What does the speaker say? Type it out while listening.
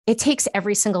It takes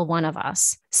every single one of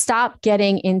us. Stop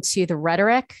getting into the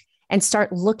rhetoric and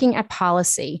start looking at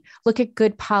policy. Look at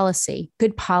good policy.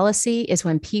 Good policy is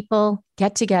when people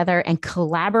get together and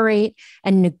collaborate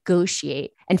and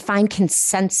negotiate and find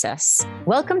consensus.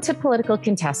 Welcome to Political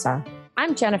Contessa.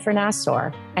 I'm Jennifer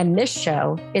Nassour, and this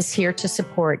show is here to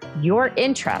support your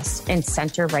interest in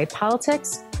center-right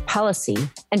politics, policy,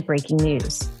 and breaking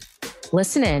news.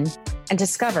 Listen in and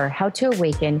discover how to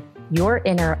awaken your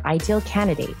inner ideal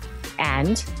candidate.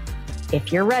 And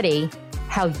if you're ready,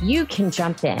 how you can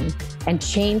jump in and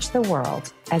change the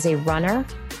world as a runner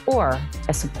or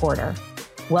a supporter.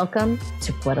 Welcome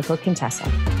to Political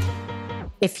Contessa.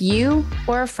 If you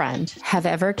or a friend have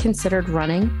ever considered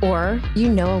running, or you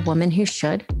know a woman who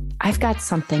should, I've got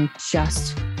something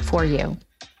just for you.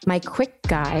 My quick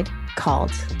guide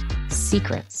called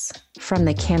Secrets from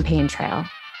the Campaign Trail.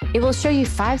 It will show you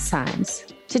 5 signs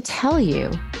to tell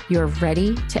you you're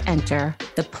ready to enter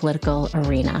the political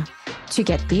arena. To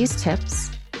get these tips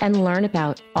and learn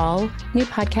about all new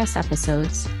podcast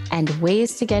episodes and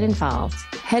ways to get involved,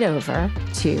 head over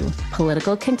to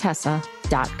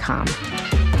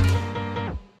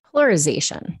politicalcontessa.com.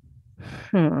 Polarization.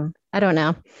 I don't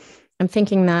know. I'm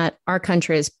thinking that our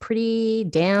country is pretty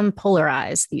damn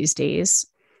polarized these days.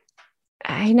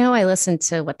 I know I listen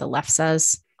to what the left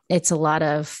says. It's a lot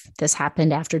of this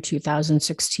happened after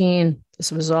 2016.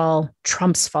 This was all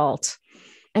Trump's fault.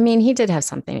 I mean, he did have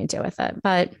something to do with it,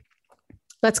 but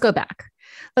let's go back.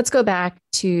 Let's go back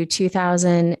to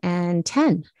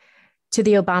 2010, to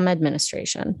the Obama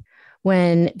administration,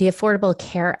 when the Affordable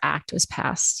Care Act was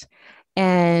passed.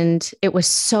 And it was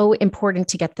so important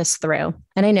to get this through.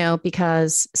 And I know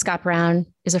because Scott Brown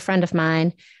is a friend of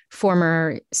mine,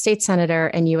 former state senator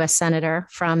and U.S. senator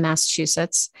from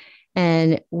Massachusetts.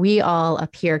 And we all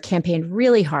up here campaigned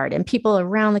really hard, and people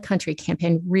around the country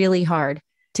campaigned really hard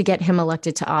to get him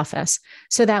elected to office.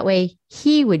 So that way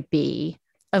he would be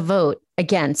a vote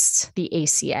against the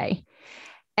ACA.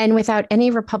 And without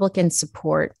any Republican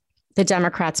support, the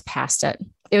Democrats passed it.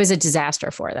 It was a disaster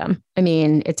for them. I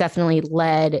mean, it definitely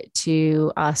led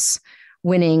to us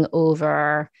winning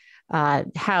over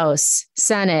House,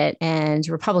 Senate, and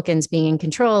Republicans being in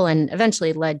control, and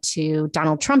eventually led to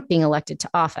Donald Trump being elected to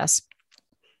office.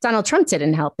 Donald Trump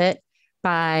didn't help it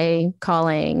by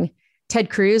calling Ted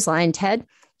Cruz Lying Ted.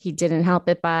 He didn't help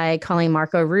it by calling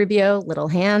Marco Rubio Little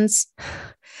Hands.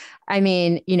 I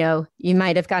mean, you know, you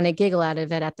might have gotten a giggle out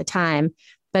of it at the time,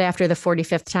 but after the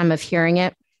 45th time of hearing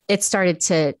it, it started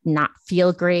to not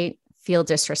feel great, feel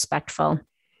disrespectful.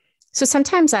 So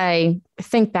sometimes I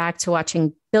think back to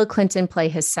watching Bill Clinton play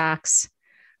his sax,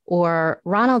 or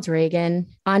Ronald Reagan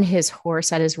on his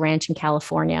horse at his ranch in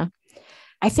California.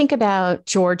 I think about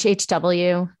George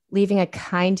H.W. leaving a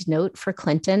kind note for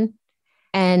Clinton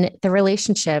and the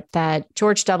relationship that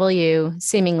George W.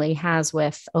 seemingly has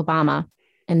with Obama.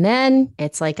 And then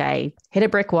it's like I hit a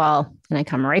brick wall and I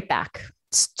come right back.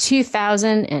 It's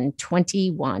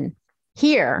 2021.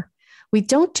 Here, we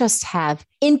don't just have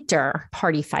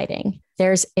inter-party fighting.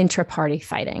 There's intra-party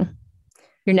fighting.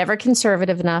 You're never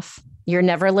conservative enough. You're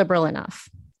never liberal enough.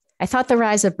 I thought the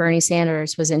rise of Bernie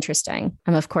Sanders was interesting.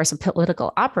 I'm, of course, a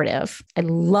political operative. I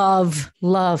love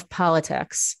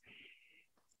politics.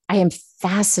 I am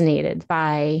fascinated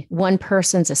by one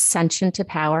person's ascension to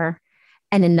power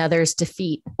and another's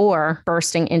defeat or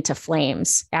bursting into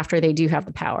flames after they do have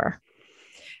the power.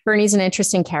 Bernie's an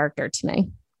interesting character to me.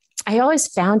 I always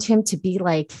found him to be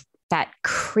like that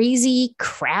crazy,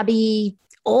 crabby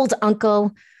old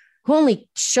uncle who only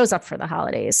shows up for the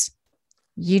holidays.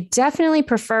 You definitely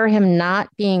prefer him not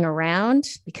being around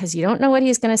because you don't know what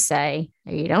he's going to say.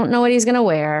 You don't know what he's going to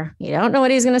wear. You don't know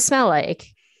what he's going to smell like.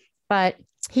 But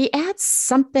he adds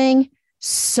something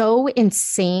so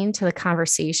insane to the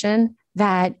conversation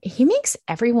that he makes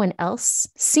everyone else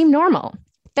seem normal.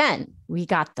 Then we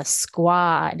got the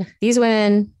squad. These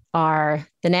women are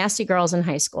the nasty girls in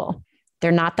high school.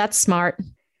 They're not that smart.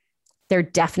 They're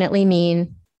definitely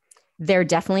mean. They're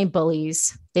definitely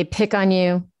bullies. They pick on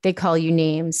you. They call you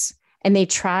names. And they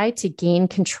try to gain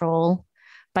control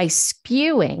by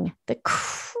spewing the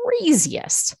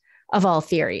craziest of all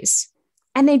theories.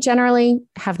 And they generally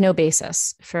have no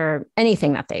basis for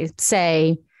anything that they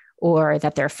say or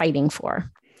that they're fighting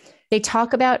for. They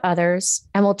talk about others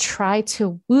and will try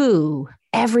to woo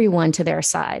everyone to their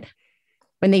side.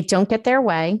 When they don't get their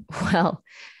way, well,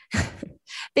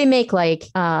 they make like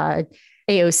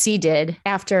AOC did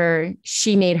after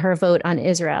she made her vote on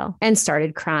Israel and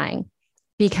started crying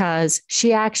because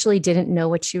she actually didn't know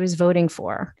what she was voting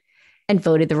for and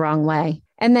voted the wrong way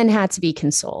and then had to be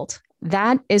consoled.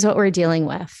 That is what we're dealing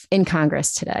with in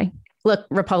Congress today. Look,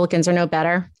 Republicans are no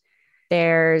better.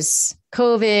 There's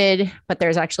COVID, but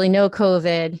there's actually no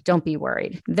COVID. Don't be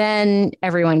worried. Then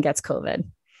everyone gets COVID.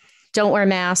 Don't wear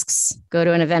masks, go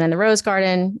to an event in the Rose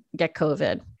Garden, get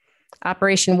COVID.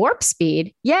 Operation Warp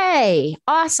Speed. Yay.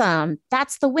 Awesome.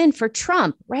 That's the win for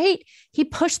Trump, right? He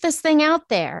pushed this thing out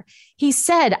there. He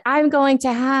said, I'm going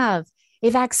to have a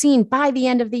vaccine by the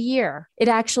end of the year. It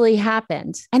actually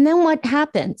happened. And then what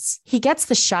happens? He gets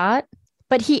the shot,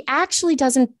 but he actually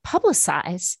doesn't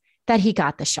publicize that he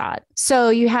got the shot. So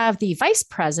you have the vice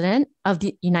president of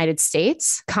the United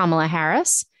States, Kamala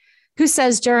Harris, who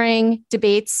says during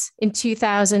debates in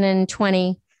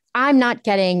 2020, I'm not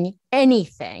getting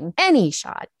anything, any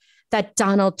shot that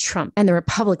Donald Trump and the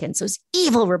Republicans, those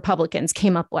evil Republicans,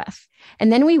 came up with.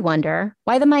 And then we wonder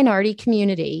why the minority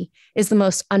community is the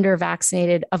most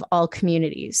under-vaccinated of all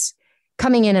communities,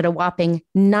 coming in at a whopping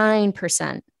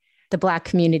 9%. The Black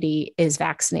community is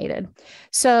vaccinated.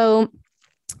 So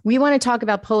we want to talk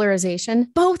about polarization.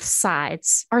 Both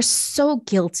sides are so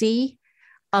guilty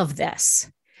of this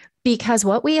because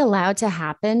what we allowed to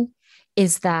happen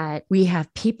is that we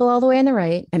have people all the way on the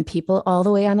right and people all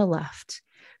the way on the left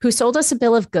who sold us a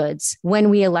bill of goods when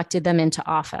we elected them into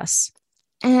office.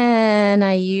 And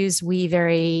I use we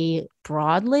very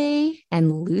broadly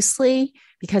and loosely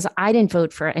because I didn't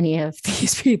vote for any of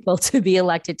these people to be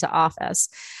elected to office.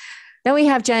 Then we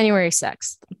have January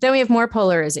 6th. Then we have more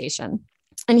polarization.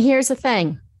 And here's the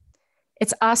thing.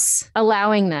 It's us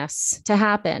allowing this to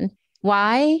happen.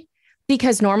 Why?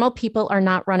 Because normal people are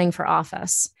not running for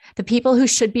office. The people who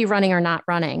should be running are not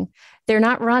running. They're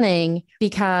not running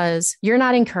because you're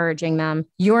not encouraging them.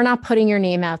 You're not putting your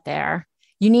name out there.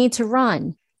 You need to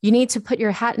run. You need to put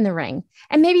your hat in the ring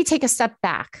and maybe take a step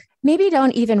back. Maybe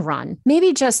don't even run.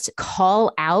 Maybe just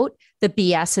call out the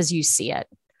BS as you see it.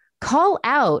 Call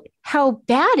out how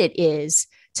bad it is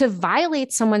to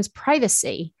violate someone's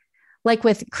privacy, like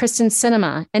with Kristen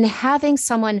Sinema, and having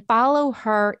someone follow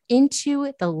her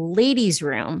into the ladies'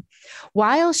 room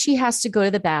while she has to go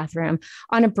to the bathroom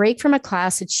on a break from a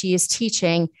class that she is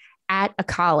teaching at a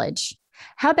college.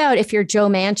 How about if you're Joe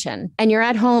Manchin and you're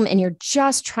at home and you're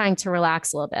just trying to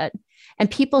relax a little bit and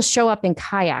people show up in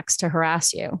kayaks to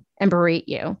harass you and berate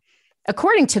you?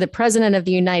 According to the president of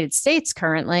the United States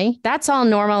currently, that's all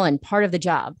normal and part of the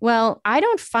job. Well, I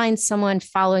don't find someone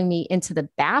following me into the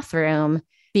bathroom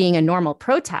being a normal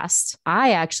protest.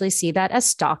 I actually see that as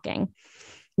stalking.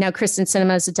 Now, Kristen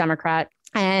Sinema is a Democrat,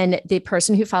 and the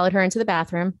person who followed her into the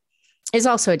bathroom is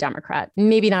also a Democrat.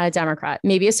 Maybe not a Democrat,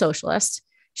 maybe a socialist.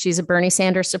 She's a Bernie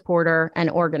Sanders supporter and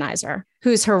organizer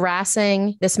who's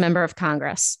harassing this member of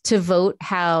Congress to vote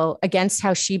against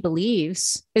how she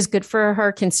believes is good for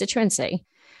her constituency.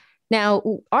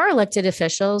 Now, our elected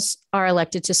officials are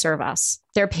elected to serve us.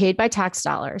 They're paid by tax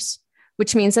dollars,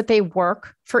 which means that they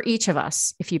work for each of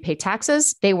us. If you pay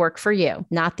taxes, they work for you,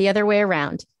 not the other way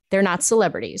around. They're not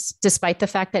celebrities, despite the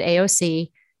fact that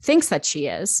AOC thinks that she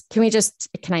is. Can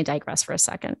I digress for a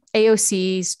second?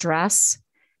 AOC's dress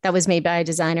that was made by a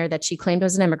designer that she claimed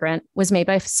was an immigrant was made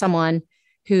by someone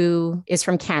who is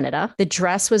from Canada. The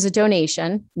dress was a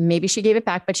donation. Maybe she gave it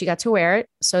back, but she got to wear it.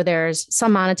 So there's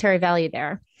some monetary value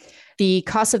there. The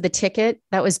cost of the ticket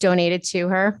that was donated to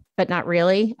her, but not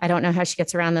really, I don't know how she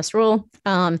gets around this rule,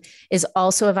 is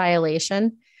also a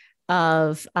violation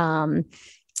of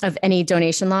any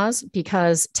donation laws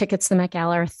because tickets to the Met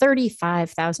Gala are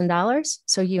 $35,000.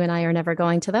 So you and I are never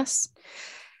going to this.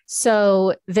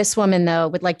 So this woman, though,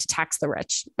 would like to tax the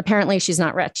rich. Apparently, she's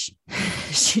not rich.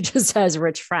 She just has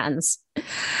rich friends.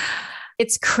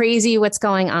 It's crazy what's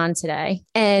going on today.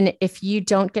 And if you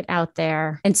don't get out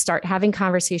there and start having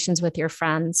conversations with your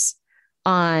friends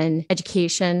on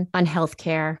education, on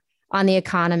healthcare, on the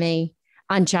economy,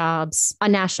 on jobs,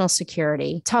 on national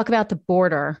security, talk about the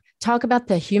border, talk about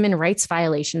the human rights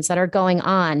violations that are going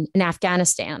on in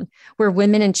Afghanistan, where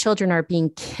women and children are being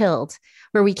killed,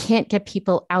 where we can't get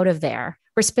people out of there,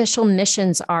 where special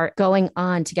missions are going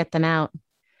on to get them out.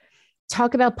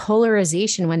 Talk about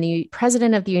polarization when the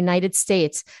president of the United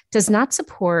States does not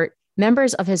support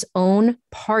members of his own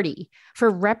party for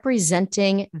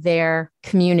representing their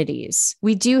communities.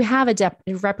 We do have a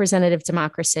representative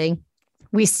democracy.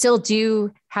 We still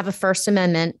do have a First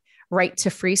Amendment right to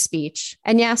free speech.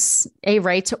 And yes, a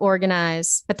right to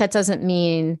organize, but that doesn't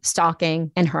mean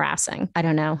stalking and harassing. I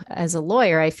don't know. As a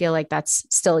lawyer, I feel like that's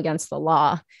still against the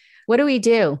law. What do we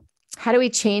do? How do we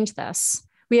change this?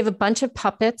 We have a bunch of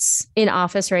puppets in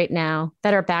office right now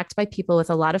that are backed by people with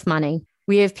a lot of money.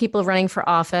 We have people running for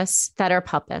office that are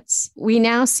puppets. We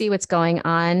now see what's going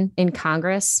on in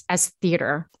Congress as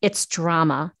theater. It's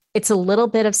drama. It's a little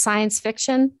bit of science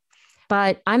fiction,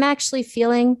 but I'm actually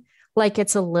feeling like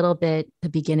it's a little bit the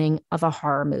beginning of a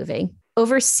horror movie.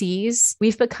 Overseas,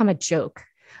 we've become a joke.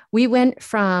 We went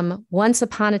from once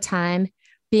upon a time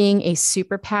being a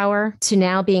superpower to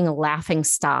now being a laughing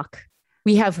stock.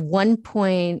 We have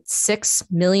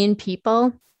 1.6 million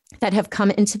people that have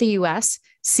come into the US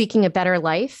seeking a better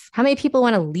life. How many people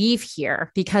want to leave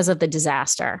here because of the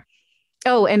disaster?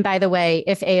 Oh, and by the way,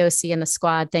 if AOC and the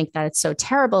squad think that it's so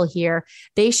terrible here,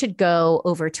 they should go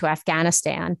over to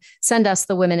Afghanistan, send us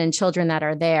the women and children that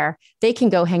are there. They can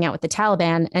go hang out with the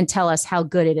Taliban and tell us how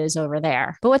good it is over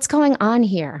there. But what's going on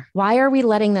here? Why are we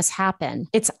letting this happen?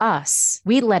 It's us.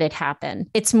 We let it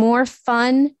happen. It's more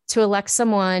fun to elect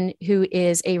someone who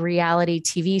is a reality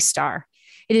TV star.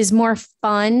 It is more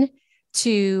fun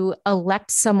to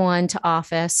elect someone to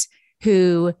office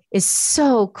who is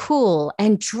so cool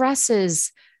and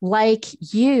dresses like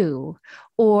you,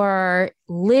 or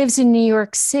lives in New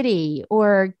York City,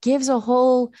 or gives a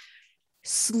whole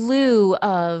slew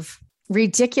of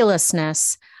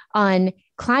ridiculousness on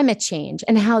climate change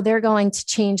and how they're going to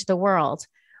change the world,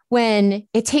 when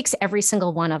it takes every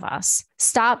single one of us.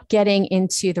 Stop getting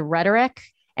into the rhetoric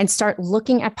and start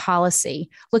looking at policy.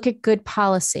 Look at good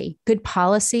policy. Good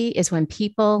policy is when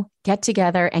people get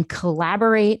together and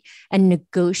collaborate and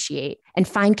negotiate and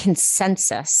find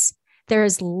consensus. There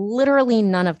is literally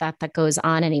none of that goes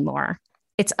on anymore.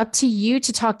 It's up to you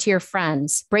to talk to your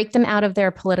friends, break them out of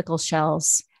their political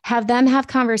shells, have them have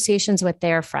conversations with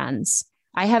their friends.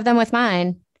 I have them with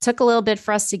mine. It took a little bit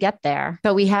for us to get there,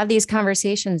 but we have these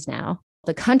conversations now.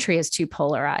 The country is too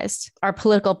polarized. Our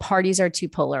political parties are too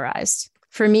polarized.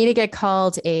 For me to get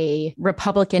called a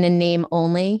Republican in name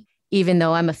only, even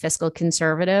though I'm a fiscal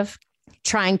conservative,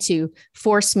 trying to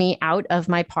force me out of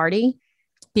my party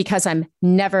because I'm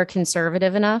never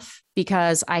conservative enough,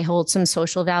 because I hold some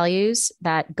social values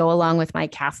that go along with my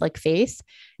Catholic faith,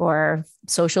 or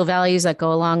social values that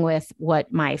go along with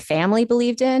what my family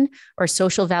believed in, or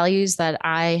social values that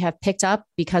I have picked up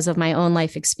because of my own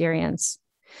life experience.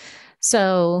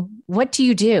 So what do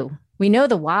you do? We know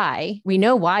the why. We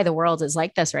know why the world is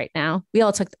like this right now. We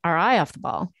all took our eye off the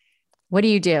ball. What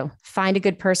do? Find a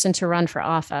good person to run for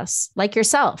office, like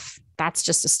yourself. That's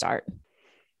just a start.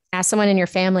 Ask someone in your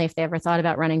family if they ever thought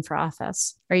about running for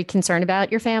office. Are you concerned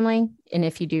about your family? And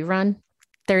if you do run,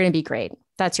 they're going to be great.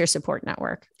 That's your support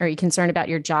network. Are you concerned about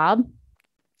your job?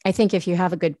 I think if you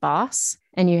have a good boss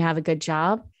and you have a good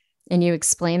job and you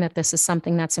explain that this is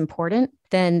something that's important,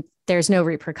 then there's no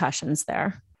repercussions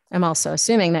there. I'm also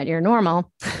assuming that you're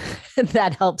normal.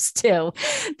 That helps too,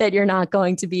 that you're not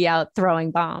going to be out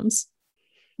throwing bombs.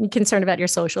 You concerned about your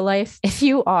social life? If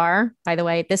you are, by the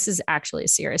way, this is actually a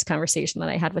serious conversation that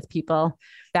I had with people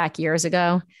back years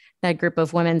ago. That group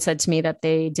of women said to me that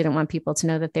they didn't want people to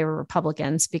know that they were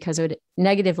Republicans because it would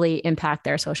negatively impact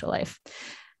their social life.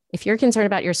 If you're concerned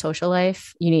about your social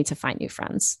life, you need to find new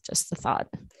friends. Just a thought.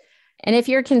 And if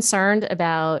you're concerned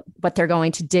about what they're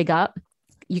going to dig up,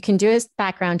 you can do a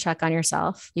background check on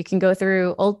yourself. You can go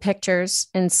through old pictures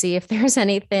and see if there's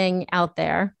anything out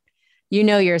there. You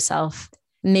know yourself.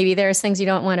 Maybe there's things you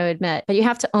don't want to admit, but you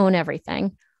have to own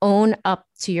everything. Own up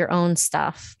to your own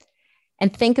stuff.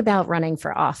 And think about running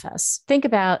for office. Think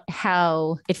about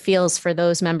how it feels for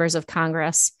those members of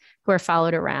Congress who are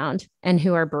followed around and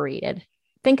who are berated.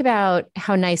 Think about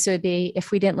how nice it would be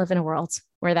if we didn't live in a world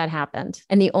where that happened.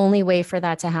 And the only way for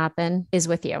that to happen is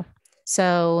with you.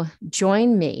 So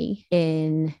join me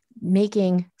in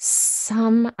making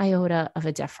some iota of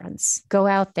a difference. Go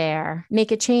out there,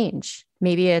 make a change.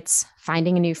 Maybe it's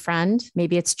finding a new friend.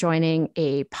 Maybe it's joining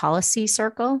a policy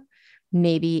circle.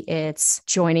 Maybe it's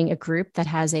joining a group that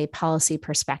has a policy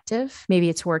perspective. Maybe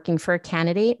it's working for a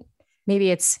candidate.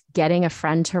 Maybe it's getting a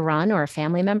friend to run or a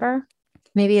family member.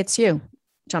 Maybe it's you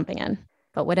jumping in.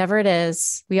 But whatever it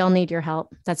is, we all need your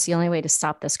help. That's the only way to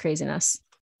stop this craziness.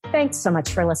 Thanks so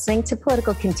much for listening to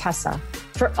Political Contessa.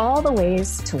 For all the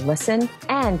ways to listen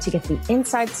and to get the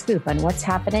inside scoop on what's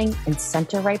happening in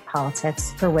center-right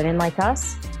politics for women like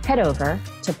us, head over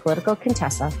to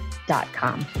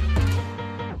politicalcontessa.com.